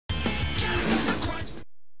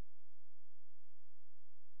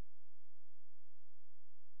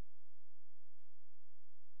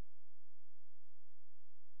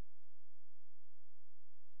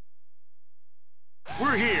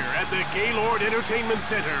Ford Entertainment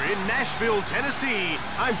Center in Nashville, Tennessee.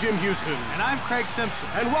 I'm Jim Houston. And I'm Craig Simpson.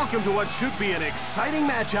 And welcome to what should be an exciting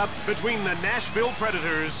matchup between the Nashville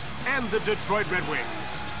Predators and the Detroit Red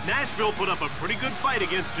Wings. Nashville put up a pretty good fight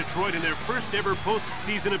against Detroit in their first ever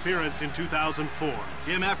postseason appearance in 2004.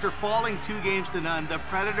 Jim, after falling 2-0, the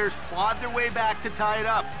Predators clawed their way back to tie it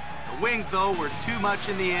up. The Wings, though, were too much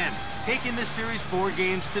in the end, taking the series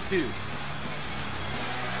 4-2.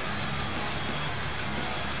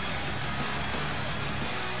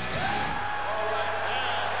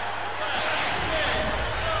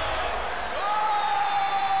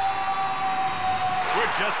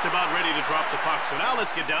 Just about ready to drop the puck, so now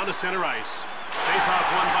let's get down to center ice. Face-off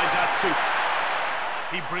won by Datsuk.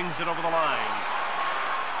 He brings it over the line.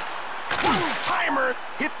 One-timer!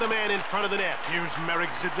 Hit the man in front of the net. Here's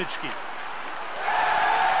Marek Zidlichki.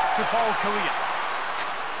 To Paul Kariya.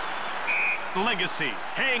 Legacy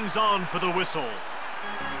hangs on for the whistle.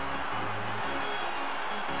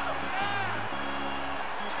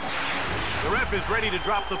 The ref is ready to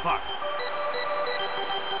drop the puck.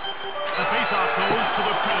 The faceoff goes to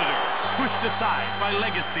the Predators. Pushed aside by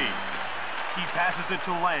Legacy. He passes it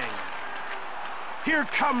to Lang. Here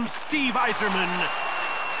comes Steve Yzerman.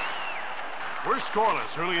 We're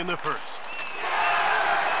scoreless early in the first.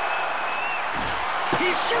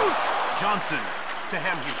 He shoots! Johnson to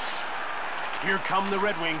Hamhuis. Here come the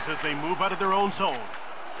Red Wings as they move out of their own zone.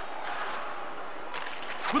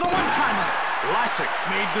 With a one-timer. Vlasic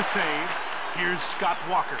made the save. Here's Scott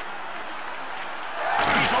Walker.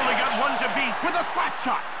 He's only got one to beat with a slap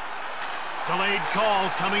shot. Delayed call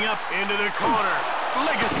coming up into the corner.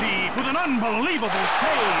 Legacy with an unbelievable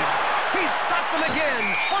save. He stopped them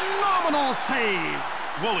again. Phenomenal save.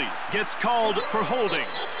 Woolley gets called for holding.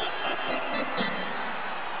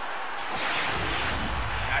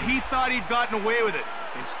 Now, he thought he'd gotten away with it.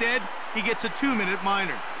 Instead, he gets a 2-minute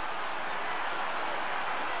minor.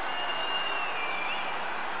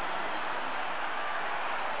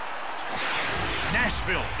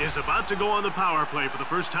 Nashville is about to go on the power play for the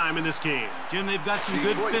first time in this game. Jim, they've got some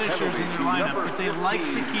good finishers in their lineup, but they like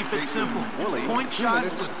to keep it simple. Point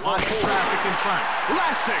shots with lots of traffic in front.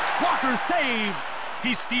 Vlasic, Walker save.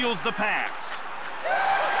 He steals the pass.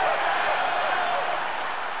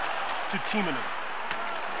 To Timonen.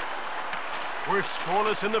 We're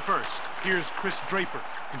scoreless in the first. Here's Chris Draper,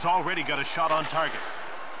 who's already got a shot on target.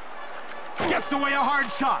 Gets away a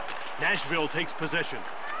hard shot. Nashville takes possession.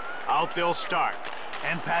 Out they'll start.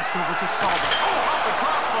 And passed over to Salva. Oh, off the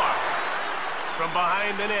crossbar. From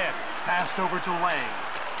behind the net. Passed over to Lang.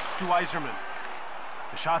 To Yzerman.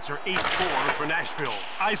 The shots are 8-4 for Nashville.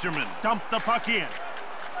 Yzerman dumped the puck in.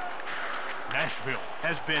 Nashville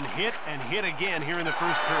has been hit and hit again here in the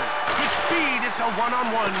first period. With speed, it's a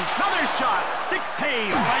one-on-one. Another shot. Stick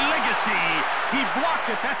save by Legacy. He blocked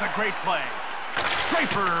it. That's a great play.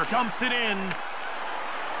 Draper dumps it in.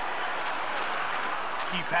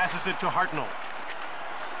 He passes it to Hartnell.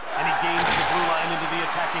 And he gains the blue line into the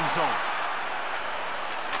attacking zone.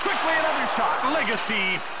 Quickly another shot.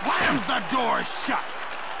 Legacy slams the door shut.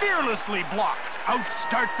 Fearlessly blocked.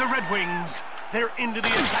 Outstart the Red Wings. They're into the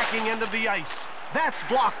attacking end of the ice. That's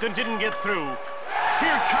blocked and didn't get through.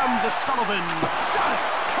 Here comes Sullivan. Shot it.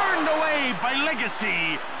 Turned away by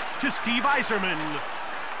Legacy to Steve Yzerman.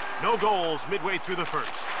 No goals midway through the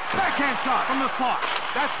first. Backhand shot from the slot.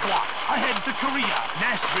 That's blocked. Ahead to Kariya.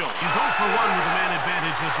 Nashville is 0 for 1 with a man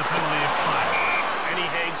advantage as the penalty expires. And he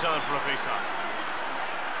hangs on for a faceoff.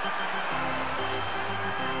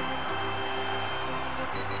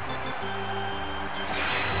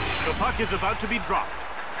 The puck is about to be dropped.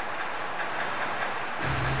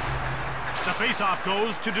 The faceoff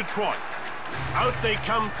goes to Detroit. Out they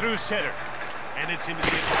come through center. And it's into the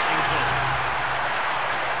attacking zone.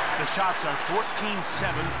 The shots are 14-7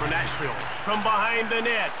 for Nashville. From behind the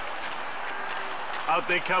net. Out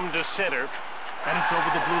they come to center. And it's over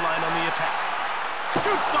the blue line on the attack.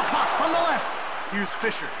 Shoots the puck from the left. Here's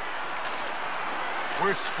Fisher.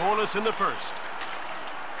 We're scoreless in the first.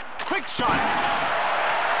 Quick shot.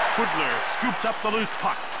 Hudler scoops up the loose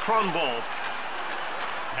puck. Kronwall.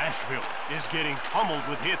 Nashville is getting pummeled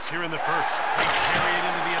with hits here in the first. They carry it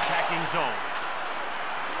into the attacking zone.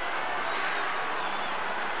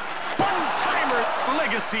 One-timer.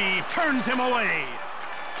 Legacy turns him away.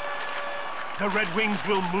 The Red Wings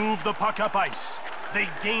will move the puck up ice. They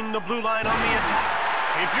gain the blue line on the attack.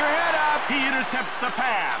 Keep your head up. He intercepts the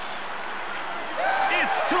pass.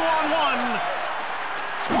 It's 2-on-1.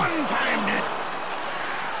 One-timed it.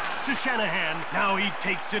 To Shanahan. Now he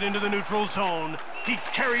takes it into the neutral zone. He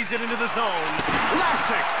carries it into the zone.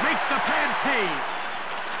 Vlasic makes the pad save.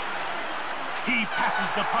 He passes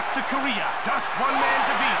the puck to Kariya. Just one man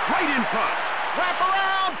to beat. Right in front. Wrap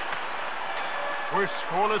around! We're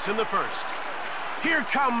scoreless in the first. Here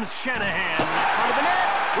comes Shanahan. Front of the net.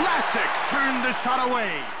 Lassick turned the shot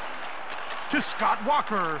away. To Scott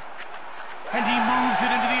Walker. And he moves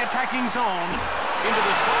it into the attacking zone. Into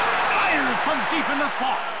the slot. Fires from deep in the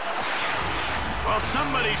slot. Well,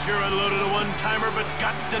 somebody sure unloaded a one-timer, but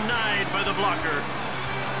got denied by the blocker.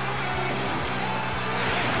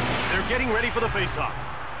 They're getting ready for the face-off.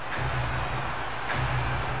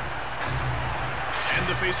 And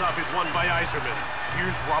the face-off is won by Yzerman.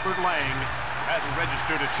 Here's Robert Lang. Hasn't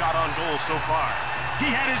registered a shot on goal so far. He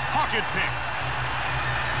had his pocket picked.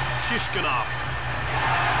 Shishkinov.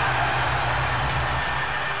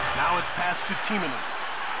 Now it's passed to Timonen.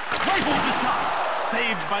 Rifles the shot.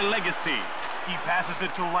 Saved by Legacy. He passes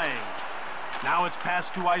it to Lang. Now it's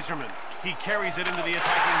passed to Yzerman. He carries it into the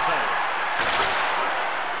attacking zone.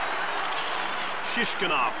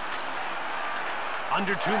 Shishkinov.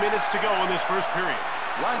 Under 2 minutes to go in this first period.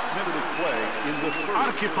 Last minute of play in the third.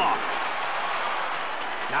 Arkhipov.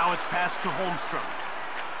 Now it's passed to Holmstrom.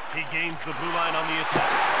 He gains the blue line on the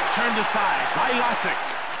attack. Turned aside by Lassick.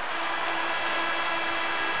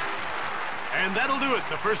 And that'll do it.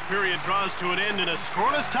 The first period draws to an end in a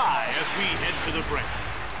scoreless tie as we head to the break.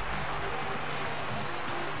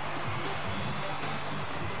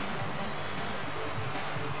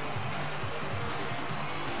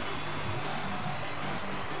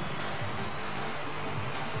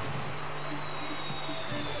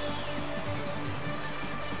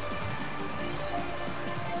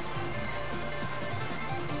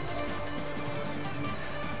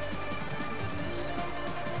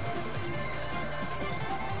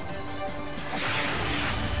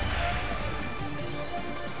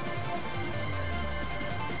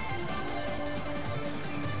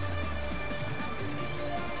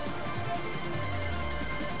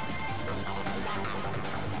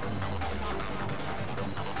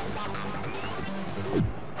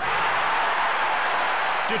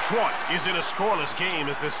 Detroit is in a scoreless game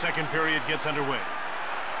as the second period gets underway.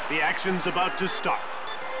 The action's about to start.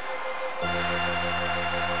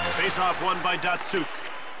 Face-off won by Datsuk.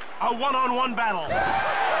 A one-on-one battle.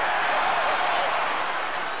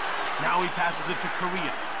 Now he passes it to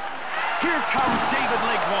Korea. Here comes David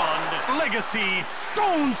Legwand. Legacy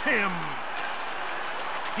stones him.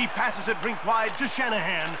 He passes it rink wide to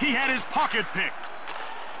Shanahan. He had his pocket picked.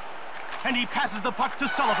 And he passes the puck to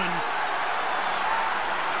Sullivan.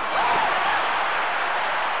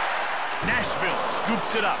 Nashville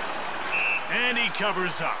scoops it up. And he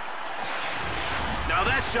covers up. Now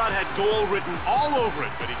that shot had goal written all over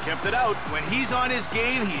it, but he kept it out. When he's on his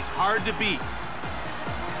game, he's hard to beat.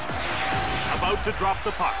 About to drop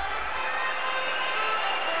the puck.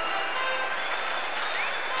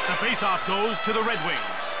 The faceoff goes to the Red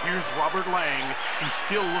Wings. Here's Robert Lang. He's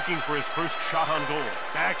still looking for his first shot on goal.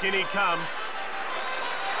 Back in he comes.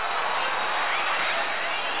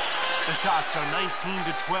 The shots are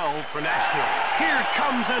 19-12 for Nashville. Here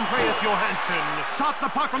comes Andreas Johansson. Shot the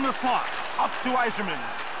puck from the slot. Up to Yzerman.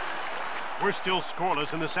 We're still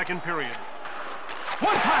scoreless in the second period.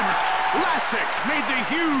 One-timer. Lassick made the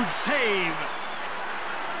huge save.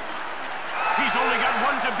 He's only got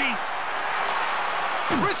one to beat.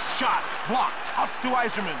 Wrist shot. Blocked. Up to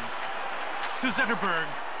Yzerman. To Zetterberg.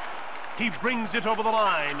 He brings it over the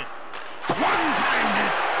line. One-timed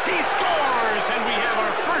it. He scores, and we have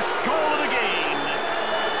our first goal of the game.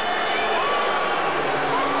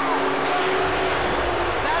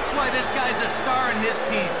 That's why this guy's a star in his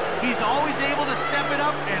team. He's always able to step it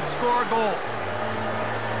up and score a goal.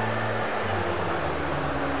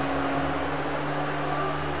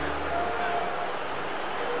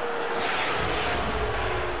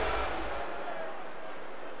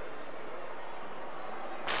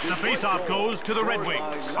 The faceoff goes to the Red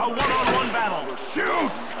Wings. A one-on-one battle.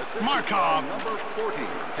 Shoots! Markov.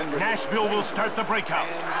 Nashville will start the breakout.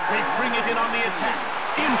 They bring it in on the attack.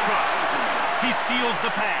 In front. He steals the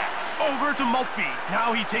pass. Over to Maltby.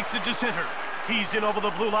 Now he takes it to center. He's in over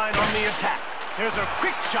the blue line on the attack. There's a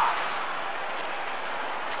quick shot.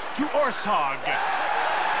 To Orshog.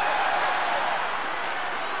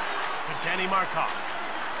 To Danny Markov.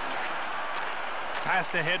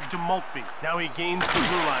 Passed ahead to Maltby. Now he gains the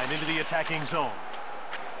blue line into the attacking zone.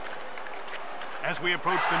 As we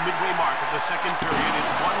approach the midway mark of the second period,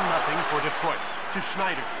 it's 1-0 for Detroit. To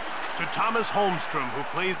Schneider. To Thomas Holmstrom, who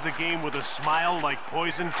plays the game with a smile like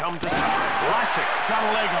poison come to supper. Lassick got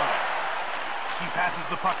a leg on it. He passes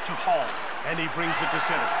the puck to Hall, and he brings it to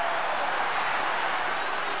center.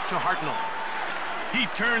 To Hartnell. He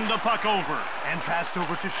turned the puck over and passed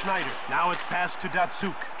over to Schneider. Now it's passed to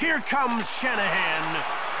Datsuk. Here comes Shanahan.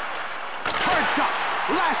 Hard shot.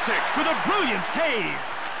 Vlasic with a brilliant save.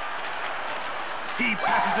 He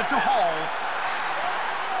passes it to Hall.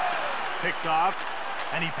 Picked off,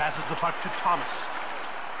 and he passes the puck to Thomas.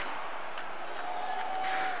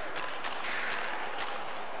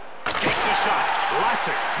 Takes a shot.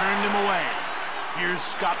 Vlasic turned him away. Here's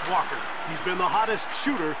Scott Walker. He's been the hottest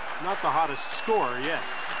shooter, not the hottest scorer yet.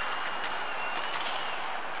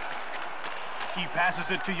 He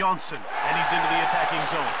passes it to Jonsson, and he's into the attacking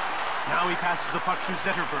zone. Now he passes the puck to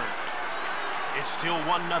Zetterberg. It's still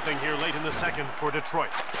 1-0 here late in the second for Detroit.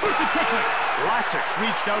 Shoots it quickly. Vlasic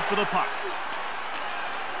reached out for the puck.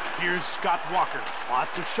 Here's Scott Walker.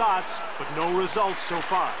 Lots of shots, but no results so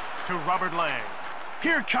far. To Robert Lang.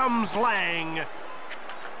 Here comes Lang.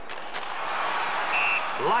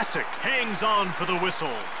 Vlasic hangs on for the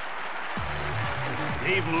whistle.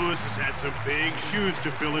 Dave Lewis has had some big shoes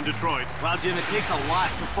to fill in Detroit. Well, Jim, it takes a lot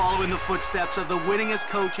to follow in the footsteps of the winningest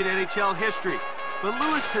coach in NHL history. But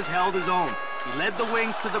Lewis has held his own. He led the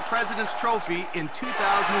Wings to the President's Trophy in 2003-2004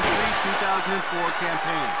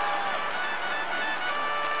 campaign.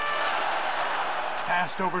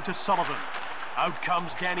 Passed over to Sullivan. Out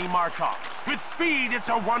comes Danny Markov. With speed, it's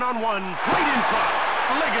a one-on-one. Right in front.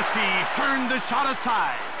 Legacy turned the shot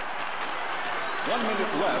aside. 1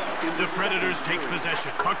 minute left in The Predators take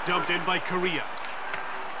possession. Puck dumped in by Korea.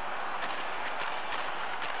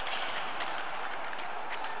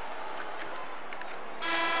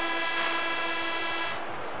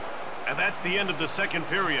 And that's the end of the second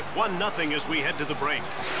period. 1-0 as we head to the break.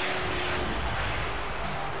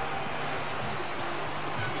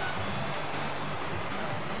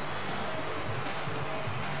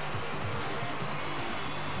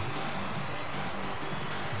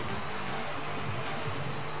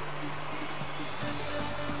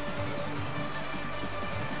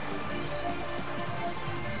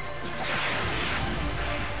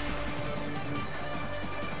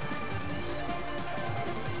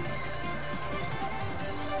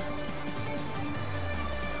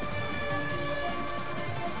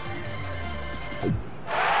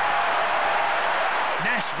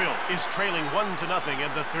 Nashville is trailing 1-0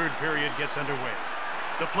 and the third period gets underway.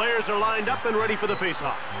 The players are lined up and ready for the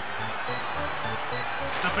faceoff.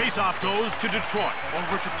 The faceoff goes to Detroit.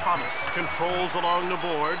 Over to Thomas. Controls along the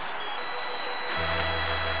boards.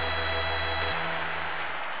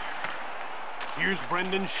 Here's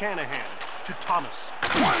Brendan Shanahan to Thomas.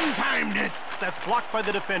 One-timed it. That's blocked by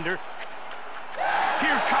the defender.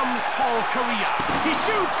 Here comes Paul Korea. He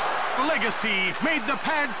shoots. Legacy made the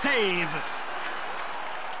pad save.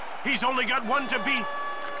 He's only got one to beat.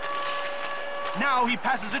 Now he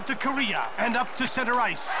passes it to Korea and up to center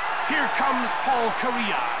ice. Here comes Paul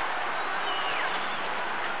Korea.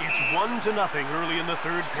 It's 1-0 early in the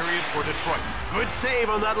third period for Detroit. Good save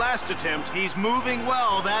on that last attempt. He's moving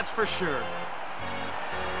well, that's for sure.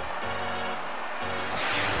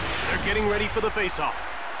 They're getting ready for the faceoff.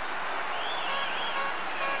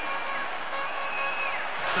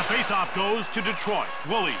 The faceoff goes to Detroit.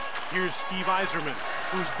 Woolley. Here's Steve Yzerman,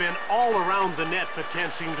 who's been all around the net but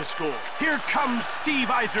can't seem to score. Here comes Steve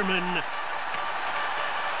Yzerman.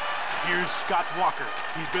 Here's Scott Walker.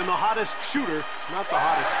 He's been the hottest shooter, not the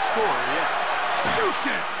hottest scorer yet. Shoots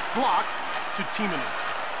it! Blocked to Timonen.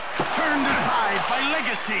 Turned aside by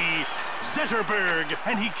Legacy. Zetterberg,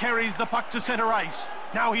 and he carries the puck to center ice.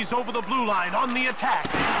 Now he's over the blue line on the attack.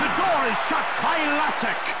 The door is shut by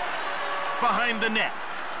Vlasic. Behind the net.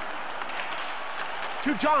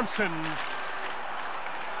 To Jonsson.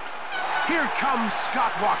 Here comes Scott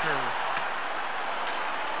Walker.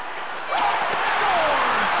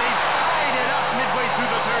 Scores! They've tied it up midway through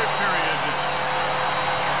the third period.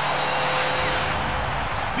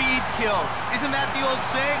 Speed kills. Isn't that the old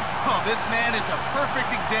saying? Oh, this man is a perfect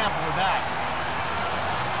example of that.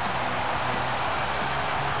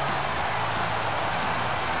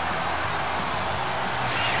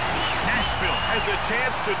 Has a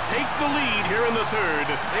chance to take the lead here in the third.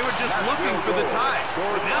 They were just looking for the tie.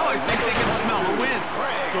 But now I think they can smell a win.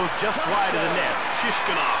 Goes just wide of the net.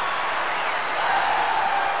 Shishkinov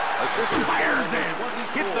fires in.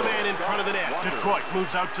 Hit the man in front of the net. Detroit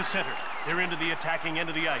moves out to center. They're into the attacking end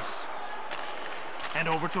of the ice. And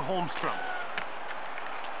over to Holmstrom.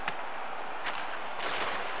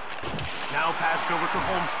 Now passed over to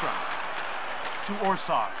Holmstrom. To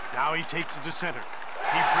Orsog. Now he takes it to center.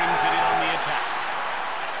 He brings it in on the attack.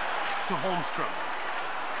 To Holmstrom.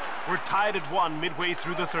 We're tied at 1 midway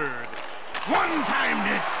through the third. One-timed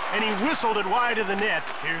it, and he whistled it wide of the net.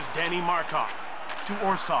 Here's Danny Markov. To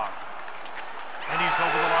Orsog. And he's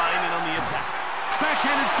over the line and on the attack.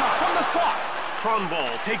 Backhanded shot from the slot.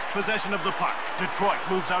 Kronwall takes possession of the puck. Detroit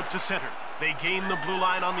moves out to center. They gain the blue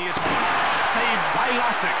line on the attack. Saved by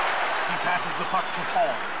Lasek. He passes the puck to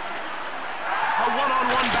Hall. A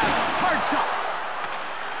one-on-one battle. Hard shot.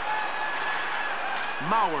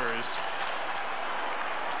 Mowers.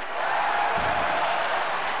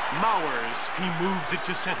 He moves it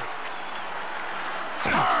to center.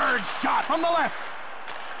 Hard shot from the left.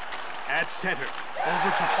 At center.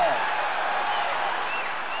 Over to Hall.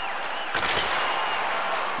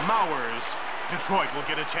 Mowers. Detroit will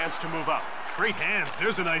get a chance to move up. Great hands.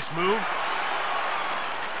 There's a nice move.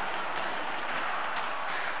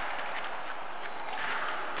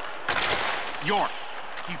 York.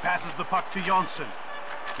 He passes the puck to Jonsson.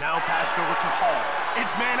 Now passed over to Hall.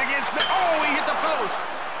 It's man against man. Oh, he hit the post.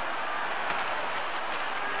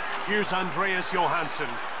 Here's Andreas Johansson,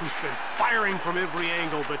 who's been firing from every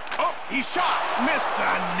angle, but... Oh, he shot! Missed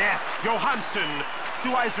the net! Johansson to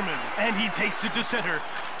Yzerman, and he takes it to center,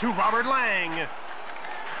 to Robert Lang.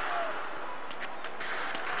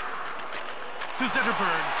 To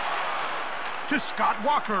Zetterberg. To Scott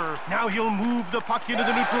Walker. Now he'll move the puck into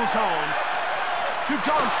the neutral zone. To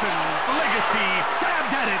Johnson. Legacy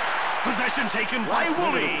stabbed at it. Possession taken by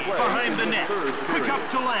Woolley behind the net. Quick up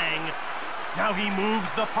to Lang. Now he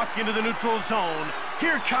moves the puck into the neutral zone.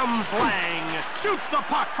 Here comes Lang. Shoots the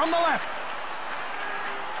puck from the left.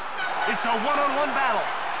 It's a one-on-one battle.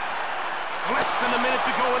 Less than a minute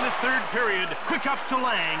to go in this third period. Quick up to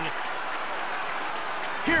Lang.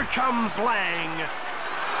 Here comes Lang.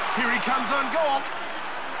 Here he comes on goal.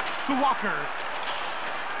 To Walker.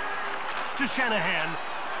 To Shanahan.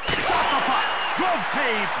 Shot the puck. Glove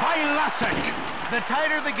save by Lasek. The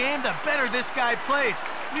tighter the game, the better this guy plays.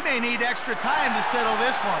 We may need extra time to settle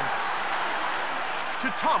this one. To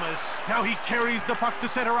Thomas. Now he carries the puck to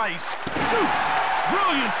center ice. Shoots.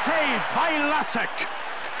 Brilliant save by Lasek.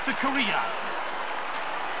 To Correa.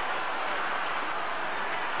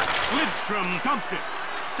 Lidstrom dumped it.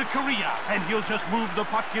 To Correa. And he'll just move the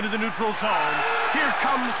puck into the neutral zone. Here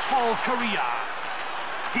comes Paul Correa.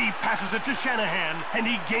 He passes it to Shanahan. And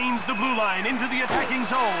he gains the blue line into the attacking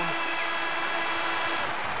zone.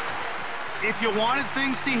 If you wanted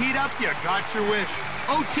things to heat up, you got your wish.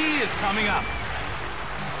 OT is coming up.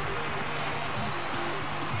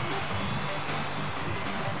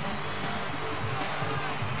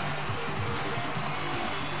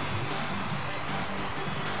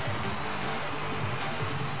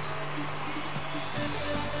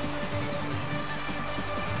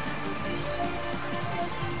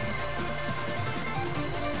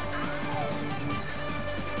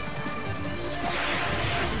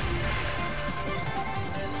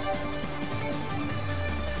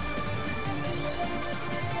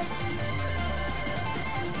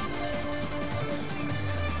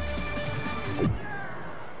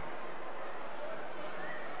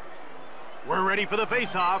 We're ready for the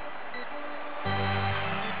face-off.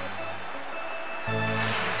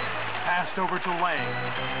 Passed over to Lang.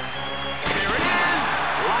 There it is!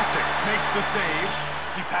 Lasek makes the save.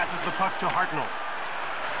 He passes the puck to Hartnell.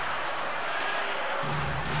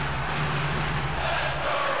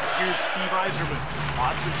 Here's Steve Yzerman.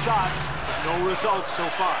 Lots of shots, but no results so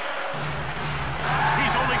far.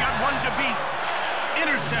 He's only got one to beat.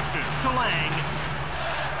 Intercepted to Lang.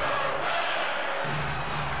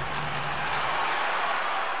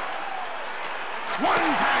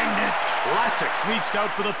 One-timed it. Lasek reached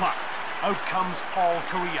out for the puck. Out comes Paul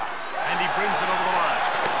Correa, and he brings it over the line.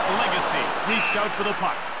 Legacy reached out for the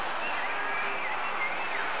puck.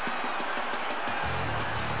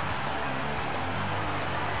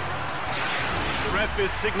 The ref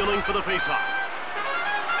is signaling for the faceoff.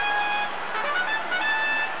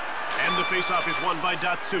 And the faceoff is won by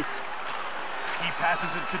Datsuk. He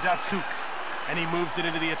passes it to Datsuk, and he moves it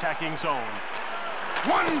into the attacking zone.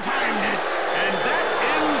 One-timed it. And that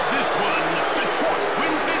ends this one. Detroit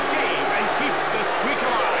wins this game and keeps the streak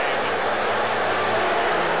alive.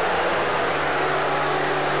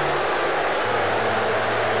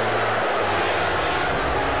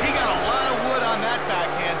 He got a lot of wood on that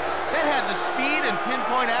backhand. That had the speed and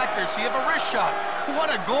pinpoint accuracy of a wrist shot.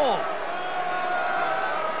 What a goal.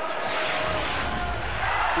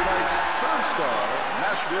 Tonight's third star,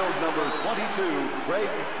 Nashville number 22,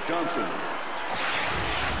 Greg Johnson.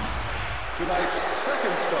 Tonight's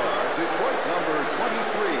second star, Detroit number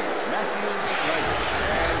 23, Matthew Snyder.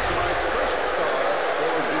 And tonight's first star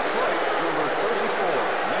for Detroit number 34,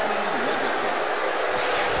 Manny Legacy.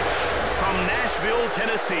 From Nashville,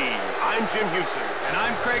 Tennessee, I'm Jim Hewson. And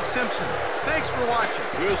I'm Craig Simpson. Thanks for watching.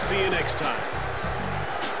 We'll see you next time.